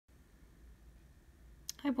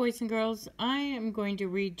Hi, boys and girls. I am going to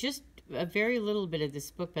read just a very little bit of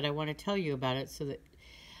this book, but I want to tell you about it so that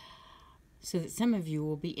some of you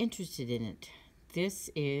will be interested in it. This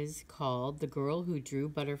is called The Girl Who Drew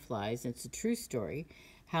Butterflies. It's a true story,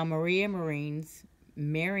 how Merian's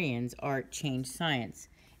art changed science.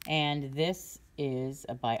 And this is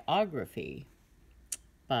a biography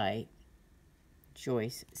by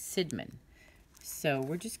Joyce Sidman. So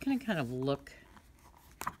we're just going to kind of look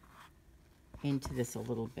into this a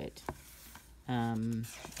little bit. Oh,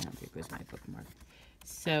 there goes my bookmark.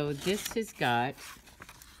 So this has got,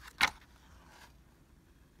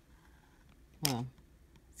 well,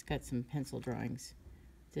 it's got some pencil drawings.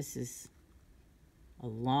 This is a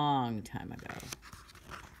long time ago.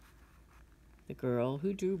 The Girl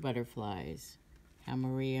Who Drew Butterflies, How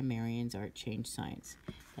Merian's Art Changed Science.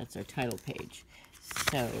 That's our title page.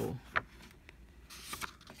 So,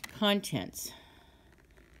 contents.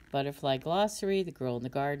 Butterfly Glossary, The Girl in the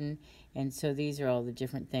Garden, and so these are all the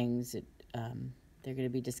different things that they're going to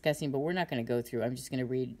be discussing, but we're not going to go through. I'm just going to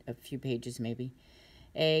read a few pages maybe.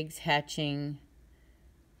 Eggs, hatching,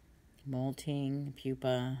 molting,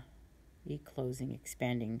 pupa, reclosing,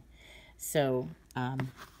 expanding. So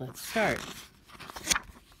let's start.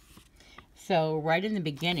 So right in the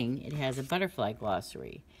beginning, it has a butterfly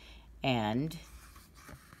glossary and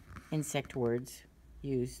insect words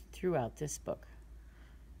used throughout this book.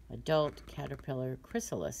 Adult, caterpillar,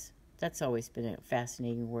 chrysalis. That's always been a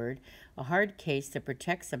fascinating word. A hard case that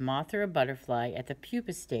protects a moth or a butterfly at the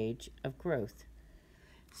pupa stage of growth.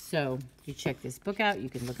 So, if you check this book out, you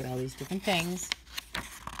can look at all these different things.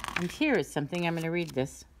 And here is something, I'm going to read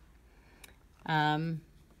this. The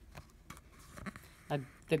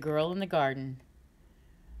Girl in the Garden.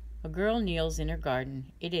 A girl kneels in her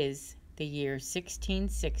garden. It is the year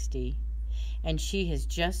 1660, and she has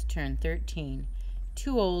just turned 13.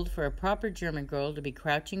 Too old for a proper German girl to be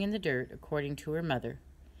crouching in the dirt, according to her mother.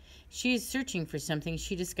 She is searching for something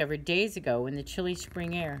she discovered days ago in the chilly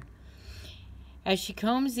spring air. As she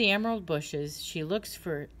combs the emerald bushes, she looks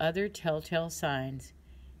for other telltale signs.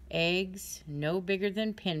 Eggs, no bigger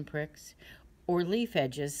than pinpricks, or leaf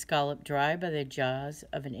edges scalloped dry by the jaws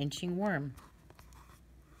of an inching worm.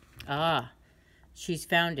 Ah, she's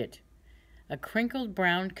found it. A crinkled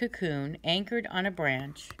brown cocoon anchored on a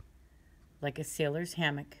branch, like a sailor's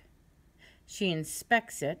hammock. She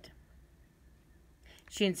inspects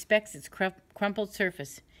its crumpled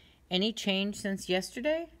surface. Any change since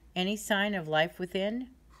yesterday? Any sign of life within?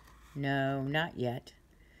 No, not yet.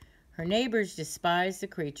 Her neighbors despise the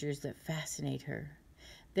creatures that fascinate her.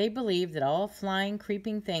 They believe that all flying,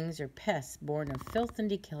 creeping things are pests born of filth and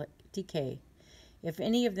decay. If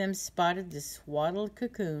any of them spotted the swaddled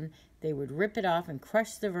cocoon, they would rip it off and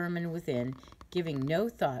crush the vermin within, giving no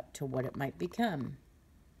thought to what it might become.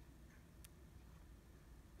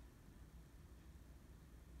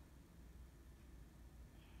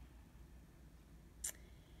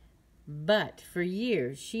 But for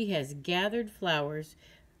years she has gathered flowers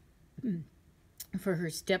for her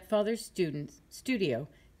stepfather's studio,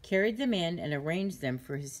 carried them in, and arranged them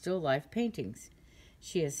for his still life paintings.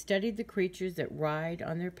 She has studied the creatures that ride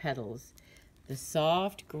on their petals, the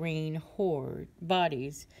soft green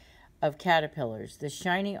bodies of caterpillars, the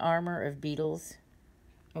shiny armor of beetles.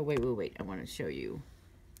 Oh, wait. I want to show you.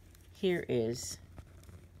 Here is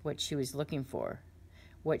what she was looking for.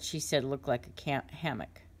 What she said looked like a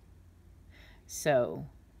hammock. So,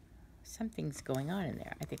 something's going on in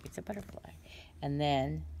there. I think it's a butterfly. And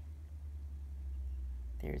then,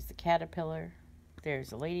 there's the caterpillar.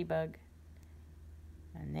 There's a ladybug.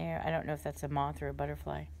 And there, I don't know if that's a moth or a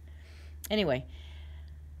butterfly. Anyway,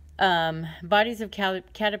 bodies of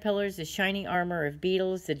caterpillars, the shiny armor of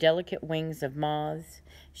beetles, the delicate wings of moths.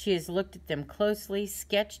 She has looked at them closely,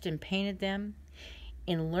 sketched and painted them.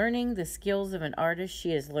 In learning the skills of an artist,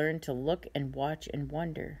 she has learned to look and watch and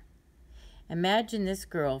wonder. Imagine this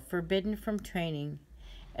girl, forbidden from training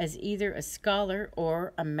as either a scholar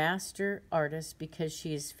or a master artist because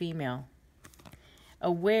she is female.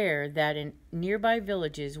 Aware that in nearby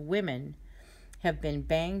villages, women have been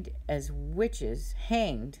hanged as witches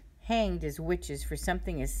for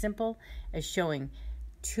something as simple as showing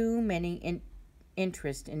too many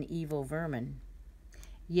interest in evil vermin.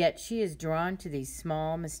 Yet she is drawn to these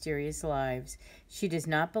small, mysterious lives. She does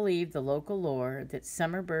not believe the local lore that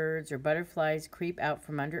summer birds or butterflies creep out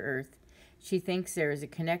from under earth. She thinks there is a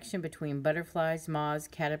connection between butterflies, moths,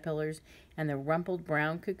 caterpillars, and the rumpled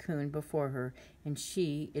brown cocoon before her, and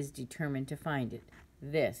she is determined to find it.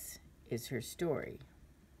 This is her story.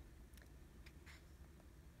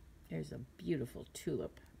 There's a beautiful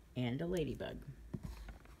tulip and a ladybug.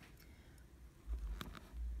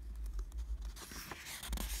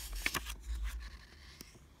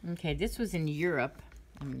 Okay, this was in Europe.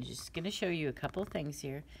 I'm just going to show you a couple of things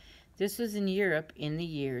here. This was in Europe in the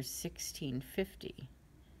year 1650.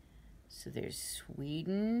 So there's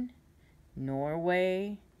Sweden,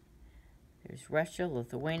 Norway, there's Russia,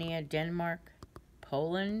 Lithuania, Denmark,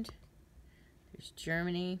 Poland, there's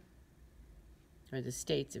Germany, or the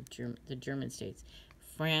states of the German states,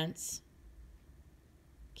 France,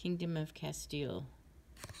 Kingdom of Castile.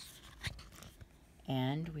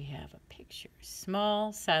 And we have a picture.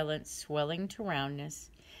 Small, silent, swelling to roundness.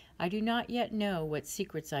 I do not yet know what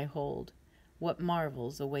secrets I hold, what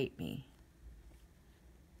marvels await me.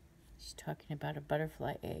 She's talking about a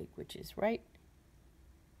butterfly egg, which is right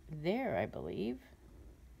there, I believe.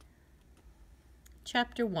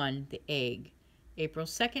 Chapter 1, The Egg. April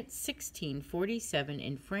 2nd, 1647,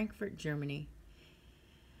 in Frankfurt, Germany.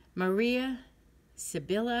 Maria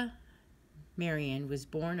Sibylla Merian was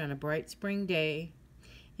born on a bright spring day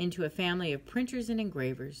into a family of printers and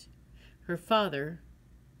engravers. Her father,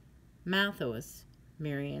 Matthäus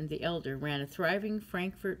Merian the elder, ran a thriving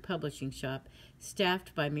Frankfurt publishing shop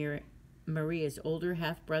staffed by Maria's older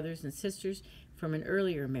half-brothers and sisters from an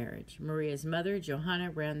earlier marriage. Maria's mother,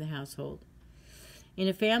 Johanna, ran the household. In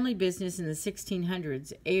a family business in the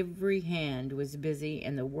 1600s, every hand was busy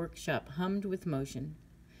and the workshop hummed with motion.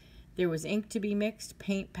 There was ink to be mixed,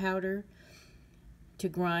 paint powder to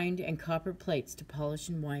grind, and copper plates to polish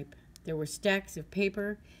and wipe. There were stacks of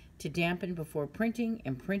paper to dampen before printing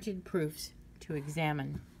and printed proofs to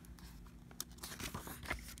examine.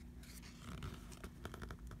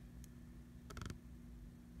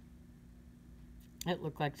 It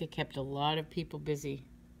looked like they kept a lot of people busy.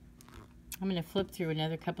 I'm going to flip through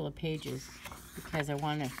another couple of pages because I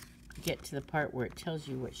want to get to the part where it tells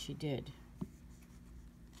you what she did.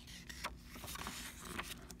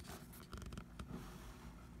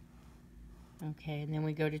 Okay, and then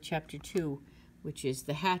we go to chapter 2, which is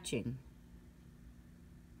the hatching.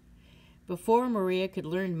 Before Maria could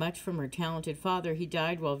learn much from her talented father, he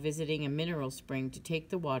died while visiting a mineral spring to take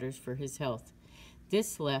the waters for his health.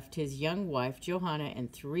 This left his young wife, Johanna,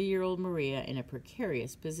 and 3-year-old Maria in a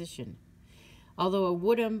precarious position. Although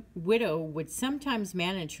a widow would sometimes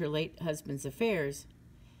manage her late husband's affairs,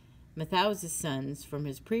 Matthäus' sons from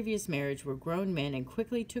his previous marriage were grown men and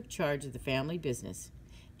quickly took charge of the family business.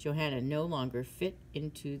 Johanna no longer fit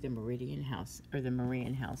into the Merian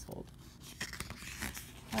household.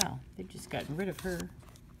 Wow, they've just gotten rid of her.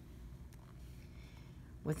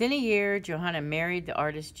 Within a year, Johanna married the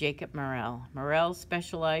artist Jacob Marel. Marel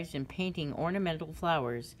specialized in painting ornamental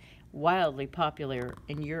flowers, wildly popular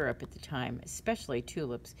in Europe at the time, especially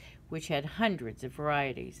tulips, which had hundreds of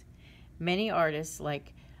varieties. Many artists,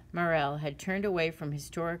 like Marel, had turned away from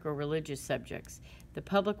historic or religious subjects. The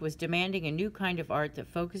public was demanding a new kind of art that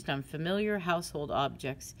focused on familiar household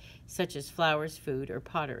objects, such as flowers, food, or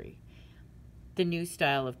pottery. The new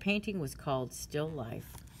style of painting was called still life.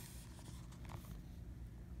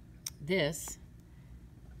 This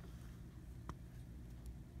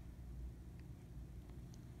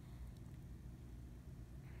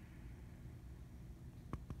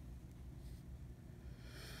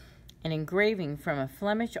an engraving from a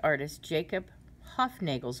Flemish artist, Jacob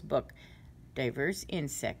Hofnagel's book, Diverse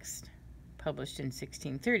Insects, published in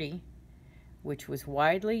 1630, which was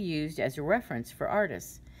widely used as a reference for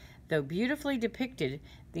artists. Though beautifully depicted,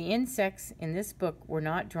 the insects in this book were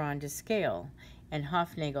not drawn to scale, and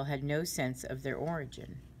Hofnagel had no sense of their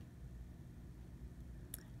origin.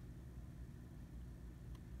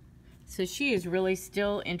 So she is really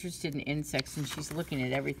still interested in insects, and she's looking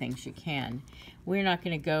at everything she can. We're not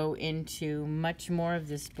going to go into much more of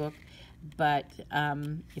this book, but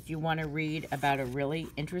if you want to read about a really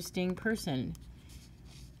interesting person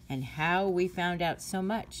and how we found out so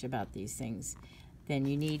much about these things, then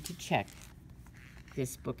you need to check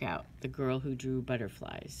this book out, The Girl Who Drew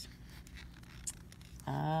Butterflies.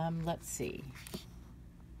 Let's see.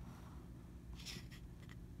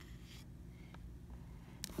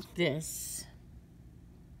 This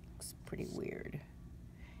looks pretty weird.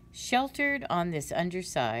 Sheltered on this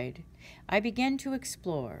underside, I began to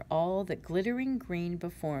explore all the glittering green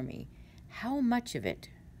before me. How much of it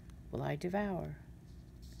will I devour?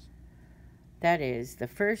 That is the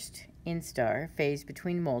first instar phase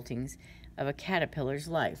between moltings of a caterpillar's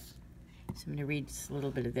life. So I'm going to read just a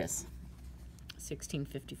little bit of this.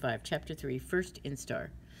 1655, Chapter 3, First Instar.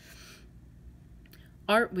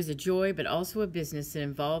 Art was a joy, but also a business that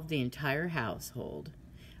involved the entire household.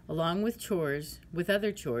 Along with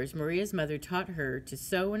other chores, Maria's mother taught her to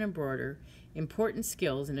sew and embroider, important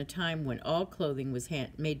skills in a time when all clothing was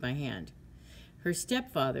made by hand. Her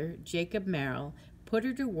stepfather, Jacob Marel, put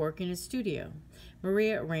her to work in a studio.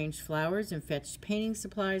 Maria arranged flowers and fetched painting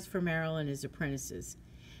supplies for Merrill and his apprentices.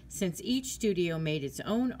 Since each studio made its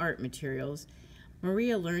own art materials,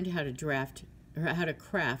 Maria learned how to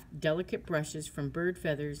craft delicate brushes from bird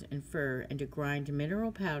feathers and fur and to grind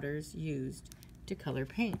mineral powders used to color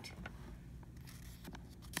paint.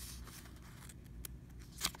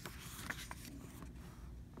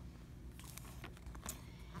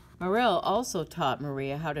 Morel also taught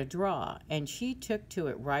Maria how to draw, and she took to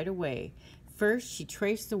it right away. First, she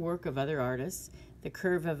traced the work of other artists, the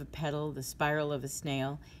curve of a petal, the spiral of a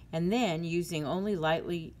snail, and then, using only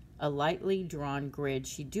a lightly drawn grid,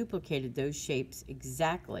 she duplicated those shapes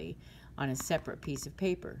exactly on a separate piece of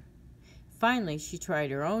paper. Finally, she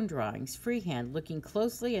tried her own drawings freehand, looking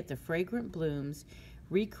closely at the fragrant blooms,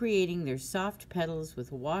 recreating their soft petals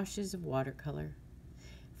with washes of watercolor.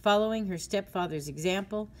 Following her stepfather's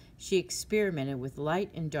example, she experimented with light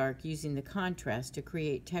and dark, using the contrast to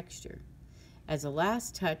create texture. As a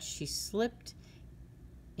last touch, she slipped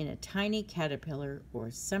in a tiny caterpillar or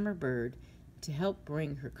summer bird to help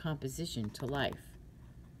bring her composition to life.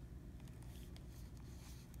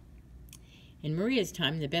 In Maria's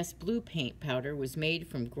time, the best blue paint powder was made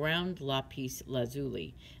from ground lapis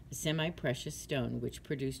lazuli, a semi-precious stone which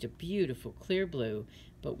produced a beautiful clear blue,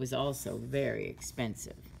 but was also very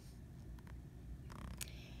expensive.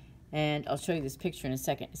 And I'll show you this picture in a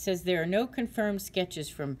second. It says there are no confirmed sketches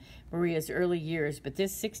from Maria's early years, but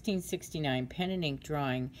this 1669 pen and ink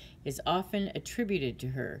drawing is often attributed to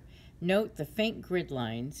her. Note the faint grid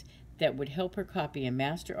lines that would help her copy a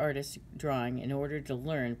master artist's drawing in order to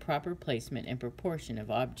learn proper placement and proportion of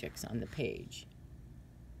objects on the page.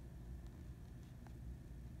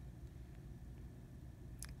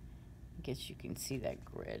 I guess you can see that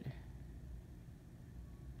grid.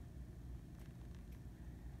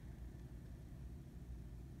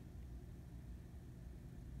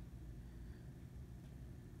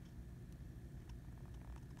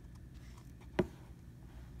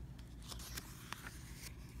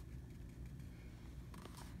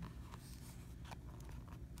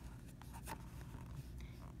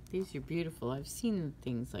 These are beautiful. I've seen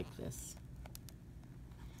things like this.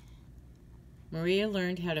 Maria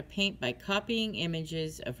learned how to paint by copying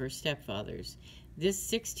images of her stepfathers. This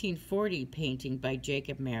 1640 painting by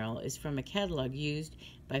Jacob Merrill is from a catalog used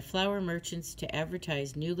by flower merchants to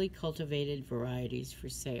advertise newly cultivated varieties for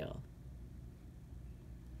sale.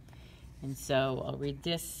 And so I'll read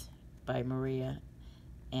this by Maria,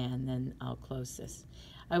 and then I'll close this.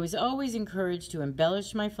 I was always encouraged to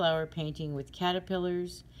embellish my flower painting with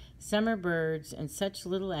caterpillars, summer birds, and such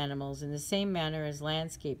little animals in the same manner as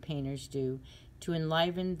landscape painters do, to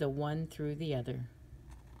enliven the one through the other.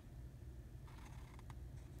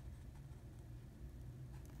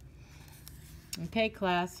 Okay,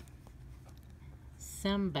 class.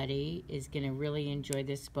 Somebody is going to really enjoy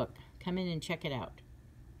this book. Come in and check it out.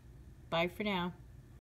 Bye for now.